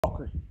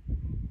Okay.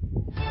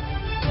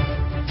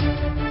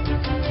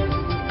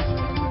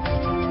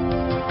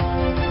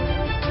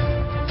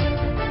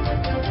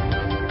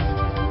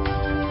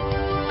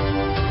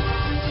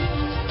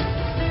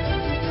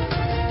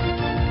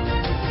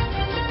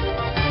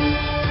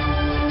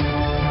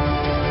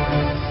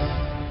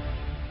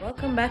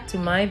 Welcome back to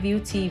MyView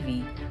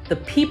TV, the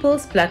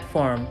people's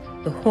platform,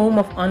 the home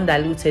of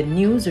undiluted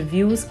news,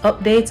 reviews,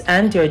 updates,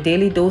 and your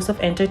daily dose of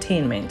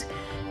entertainment.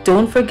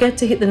 Don't forget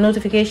to hit the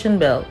notification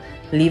bell,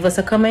 leave us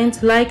a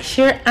comment, like,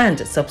 share, and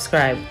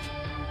subscribe.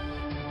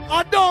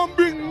 I don't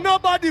bring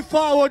nobody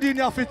forward in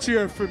your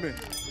cheer for me.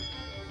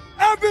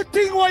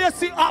 Everything what you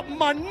see up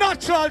my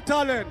natural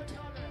talent.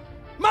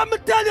 Let me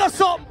tell you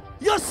something.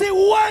 You see,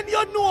 when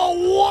you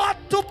know what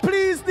to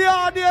please the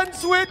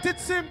audience with,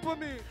 it's simple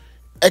me.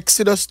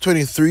 Exodus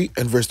 23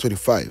 and verse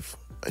 25.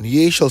 And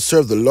ye shall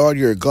serve the Lord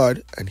your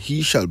God, and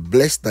he shall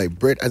bless thy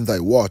bread and thy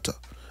water,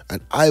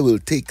 and I will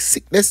take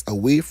sickness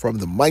away from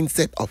the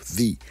mindset of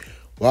thee.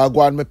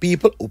 Wagwan, my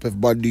people. Hope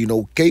everybody doing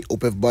okay.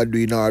 Hope everybody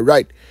doing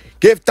alright.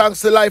 Give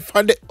thanks to life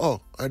and oh,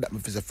 I heard that my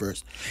physical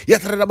first.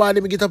 Yesterday the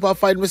morning, me get up and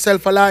find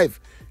myself alive.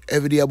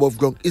 Every day above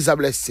ground is a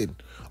blessing.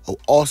 How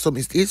awesome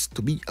it is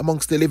to be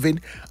amongst the living,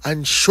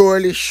 and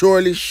surely,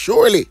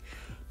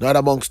 not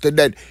amongst the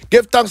dead.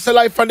 Give thanks to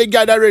life and the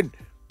gathering.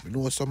 You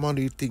know some of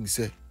these things,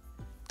 that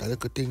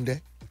little thing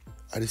there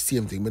are the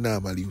same thing I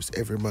normally use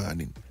every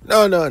morning.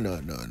 No.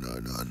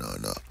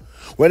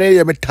 When I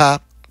hear me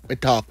talk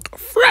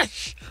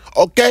fresh.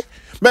 Okay?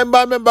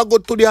 Remember go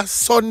to their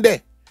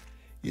Sunday.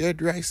 You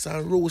had rice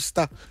and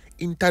roaster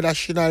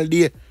international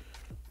day.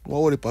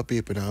 What the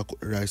paper now cook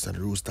rice and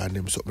roaster and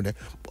them something there.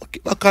 But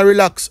keep back and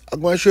relax.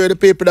 I'm going to show you the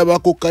paper that I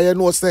cook, and you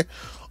know say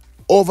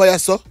over here,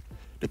 so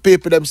the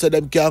paper them say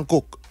them can't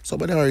cook.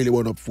 Somebody don't really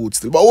want up food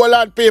still. But hold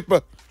on,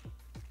 paper.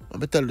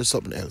 Let me tell you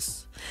something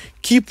else.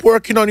 Keep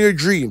working on your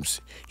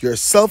dreams, your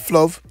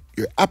self-love,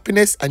 your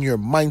happiness, and your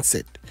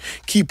mindset.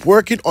 Keep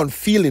working on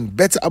feeling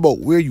better about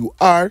where you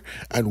are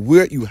and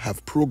where you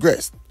have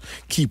progressed.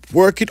 Keep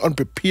working on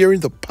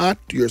preparing the path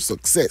to your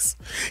success.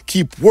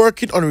 Keep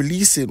working on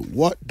releasing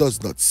what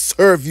does not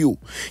serve you.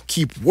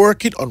 Keep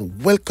working on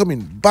welcoming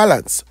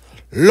balance,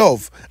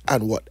 love,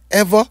 and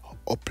whatever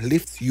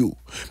uplifts you.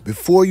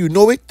 Before you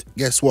know it,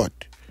 guess what?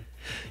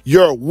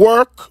 Your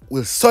work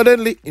will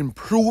suddenly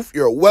improve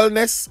your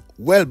wellness,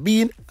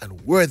 well-being, and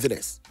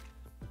worthiness.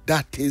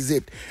 That is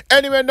it.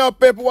 Anyway, now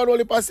people want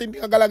only passing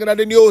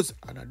the news.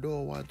 And I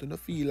don't want to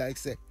feel like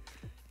say,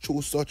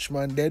 choose such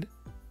man dead.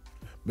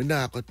 Me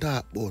not gonna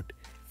talk about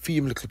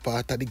female little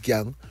part of the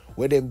gang,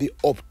 where them be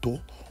up to,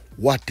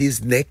 what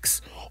is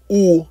next,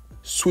 who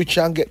switch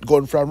and get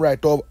gun from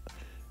right over.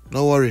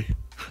 No worry.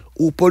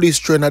 Who police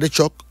train at the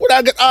truck. Would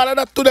I get all of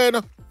that today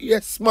now?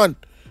 Yes, man.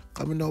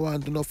 Come no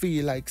want to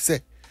feel like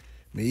say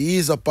me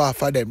ease up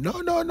off of them. No.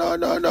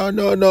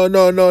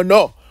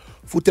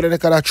 Foot in the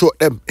can I choke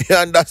them. You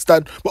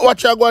understand? But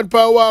what you going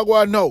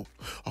for now?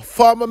 A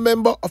former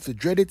member of the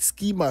dreaded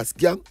Ski Mask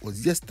gang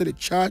was yesterday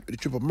charged with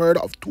the triple murder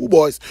of two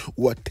boys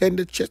who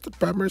attended Chester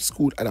Primary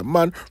School and a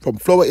man from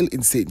Flower Hill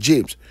in St.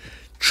 James.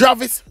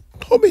 Travis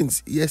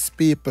Tubbins, yes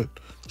people.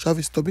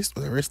 Travis Tubbins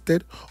was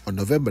arrested on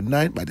November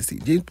 9 by the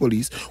St. James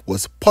police,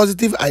 was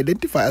positively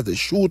identified as the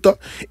shooter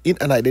in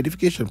an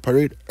identification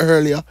parade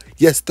earlier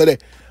yesterday.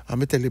 I'm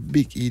going to tell you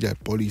big idiot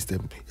police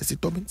them. You see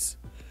Tubbins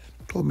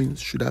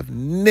should have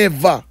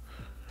never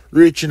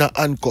reached in a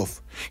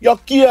handcuff. You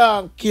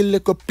can't kill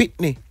like a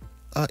pitney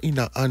in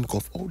a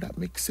handcuff. Oh, that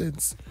makes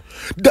sense.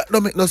 That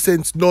don't make no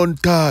sense, none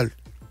tall.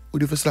 We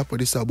did for slap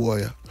with this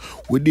boy.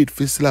 We did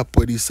for slap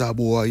with this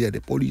boy.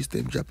 The police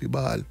them drop the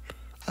ball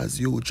as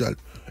usual.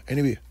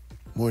 Anyway,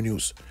 more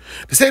news.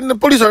 They said the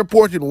police are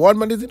reporting one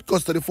man is in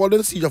custody following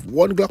the siege of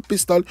one Glock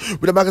pistol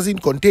with a magazine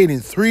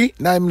containing 3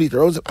 9mm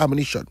rounds of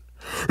ammunition.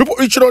 Report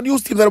reached on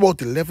news team at about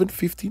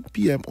 11:15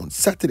 p.m. on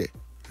Saturday.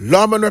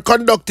 Lawmen were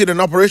conducting an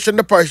operation in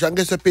the parish, and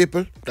guess the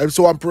people? Them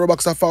saw one poor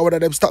box forward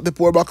and them stop the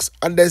poor box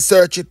and then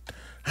search it.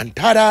 And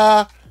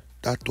tada!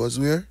 That was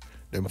where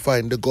them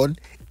find the gun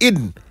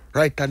hidden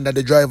right under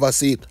the driver's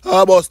seat.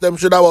 Ah, boss, them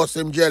should have bust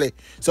him jelly.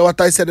 So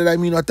what I said, I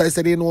mean what I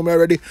said, you know me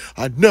already.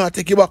 And now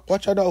take you back.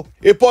 Watch out now.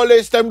 The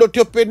police them do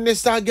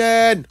stupidness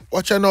again.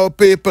 Watch out now,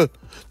 people.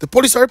 The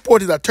police are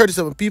reporting that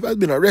 37 people have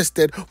been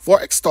arrested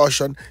for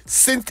extortion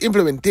since the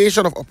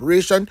implementation of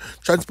Operation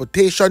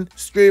Transportation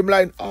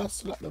Streamline. Ah,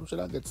 slap them should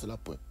have get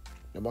slapped.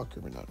 Them are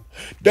criminal.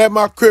 Them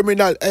are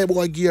criminal. Hey,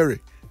 boy,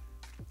 Gary.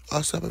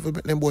 Ah, slap if you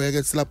make them boy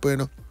get slapped, you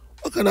know.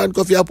 What kind of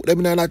handcuff you put them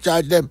in and not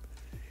charge them?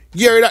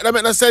 Gary, that don't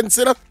make no sense,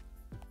 you know.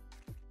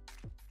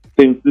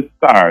 Since the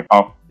start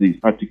of this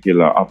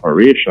particular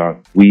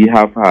operation, we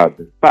have had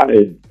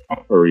 5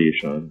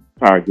 operations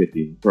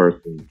targeting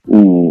persons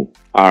who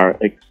are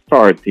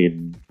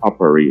extorting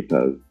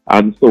operators.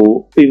 And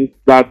so since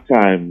that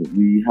time,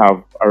 we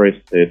have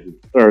arrested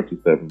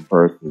 37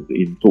 persons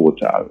in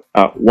total.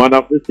 One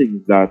of the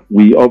things that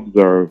we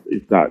observe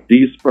is that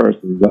these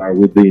persons are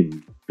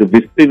within the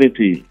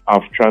vicinity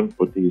of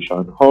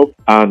transportation hubs,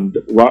 and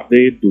what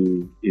they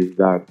do is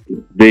that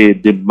they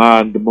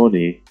demand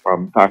money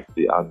from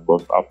taxi and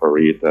bus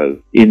operators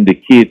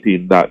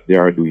indicating that they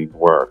are doing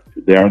work.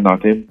 They are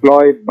not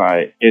employed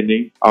by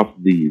any of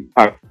these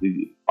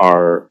taxi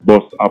or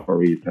bus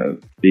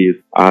operators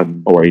based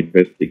on our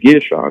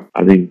investigation,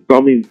 and in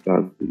some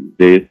instances,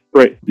 they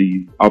threat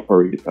these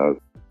operators.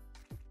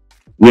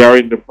 We are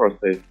in the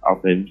process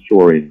of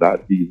ensuring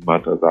that these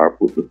matters are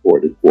put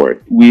before the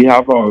court. We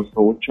have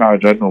also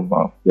charged a number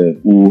of them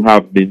who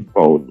have been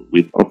found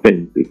with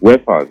offensive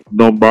weapons. A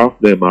number of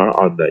them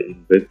are under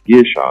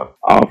investigation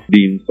of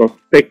being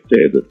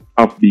suspected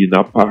of being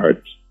a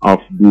part of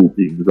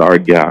groupings or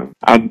gangs.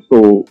 And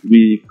so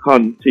we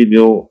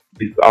continue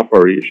this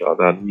operation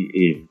and we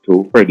aim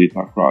to spread it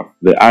across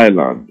the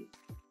island.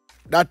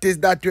 That is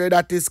that way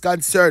that is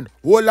concerned.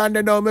 Hold on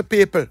there now, my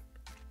people.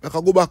 I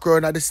can go back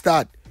around at the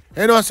start.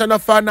 You know, so no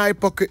fan a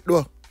hypocrite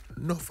though.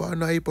 No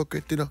fan a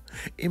hypocrite, you know.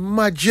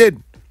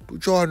 Imagine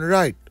Dujon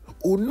right.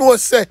 Who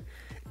knows say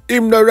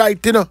him no right,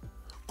 you know.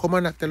 Come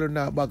on and tell him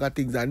that bag of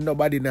things and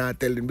nobody now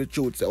tell him the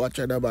truth. Say watch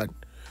out, man.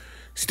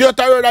 Stay out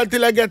the road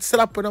until I get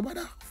slapped, no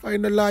matter.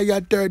 Find a lawyer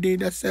dirty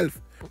in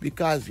yourself.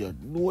 Because you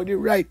know the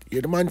right.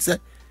 You the man say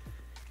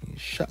he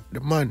shot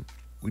the man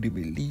with him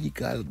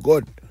illegal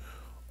gun.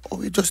 How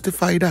you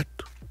justify that?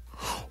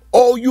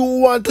 Oh, you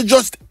want to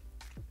just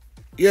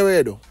here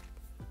we do.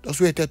 Just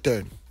wait your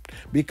turn.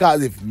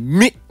 Because if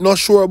me not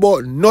sure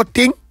about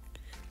nothing,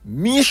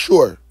 me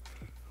sure.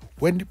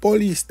 When the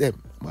police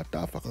them, matter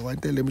of fact, I go and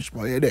tell them which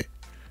boy there.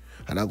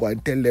 And I go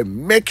and tell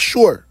them, make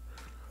sure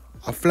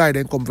a fly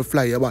then come for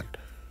fly your butt.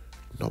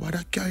 Nobody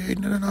carry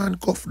in an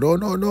handcuff. No.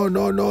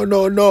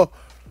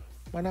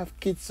 Man have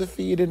kids to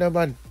feed in a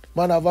man.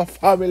 Man have a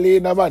family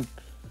in a man.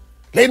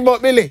 Lean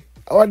about Billy.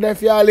 I wonder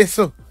if you all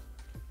listen.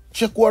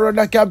 Check what on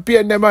the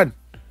campaign, them man.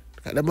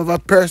 And them have a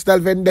personal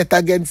vendetta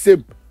against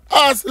him.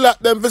 Ah, slap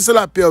them for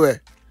slap you way.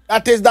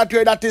 That is that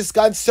way that is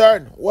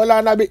concerned. Hold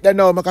on a bit there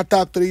now. I can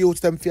talk to the youths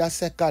them for a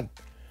second.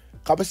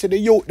 Because I see the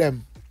youth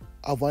them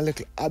have one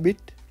little habit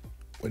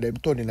where them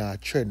turning a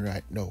trend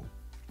right now.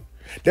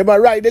 Them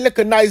are ride the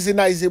little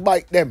nicey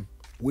bike them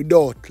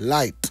without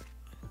light.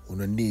 You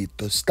don't need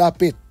to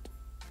stop it.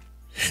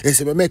 You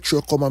see, make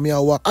sure come on me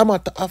and walk. I'm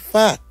at a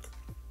fact.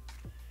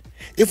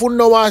 If you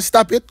don't want to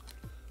stop it,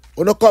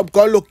 you don't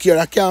come look here.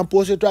 I can't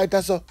post it right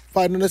there, so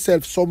find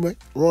yourself somewhere.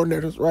 Run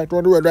there, right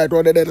on the road, right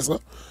on there,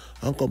 so.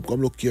 And come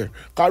look here.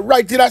 Because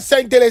right in that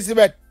St.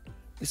 Elizabeth,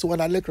 this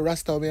one a little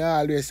Rasta me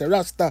always say,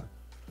 Rasta,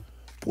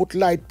 put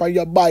light on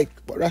your bike,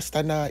 but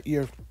Rasta not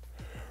here.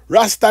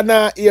 Rasta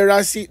not here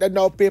and see that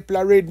now people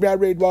are read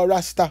about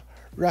Rasta.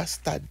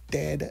 Rasta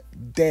dead.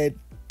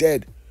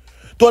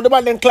 To the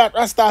man then clock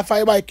Rasta for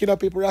your bike, you know,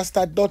 people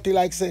Rasta dirty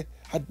like say,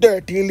 a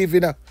dirty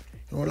living. You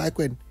know, like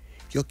when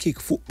you kick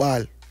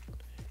football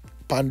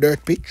on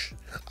dirt pitch,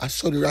 I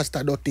saw the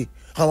Rasta dirty.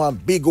 I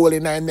want big hole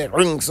in there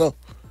ring, so.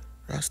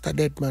 Rasta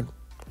dead, man.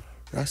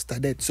 Rasta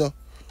dead, so.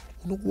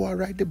 You don't go and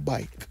ride the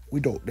bike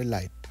without the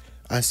light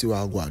and see what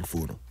I'm going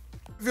for.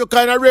 If you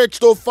kind of reach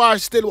too far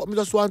still, what me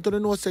just want to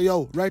know, say,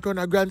 yo, right on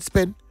a grand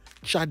spend,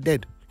 Chad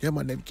dead. Yeah,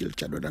 man, them kill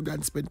Chad on a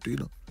grand spend too, you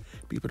know.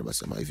 People must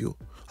say my view.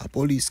 A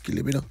police kill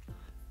him, you know.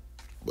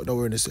 But don't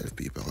worry yourself,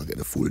 people. I'll get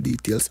the full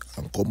details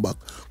and come back.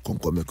 Come,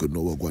 you could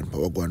know we're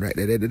going right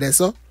there,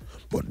 so.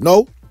 But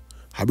now,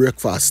 a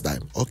breakfast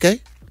time,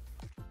 okay?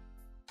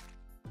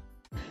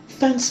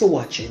 Thanks for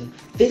watching.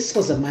 This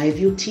was a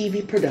MyView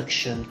TV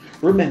production.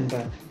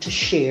 Remember to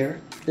share,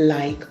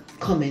 like,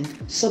 comment,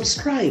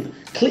 subscribe,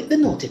 click the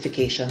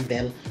notification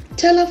bell,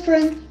 tell a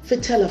friend for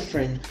tell a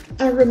friend,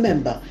 and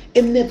remember,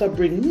 it never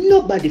bring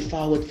nobody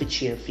forward for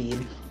cheer for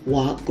him.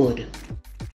 Walk good.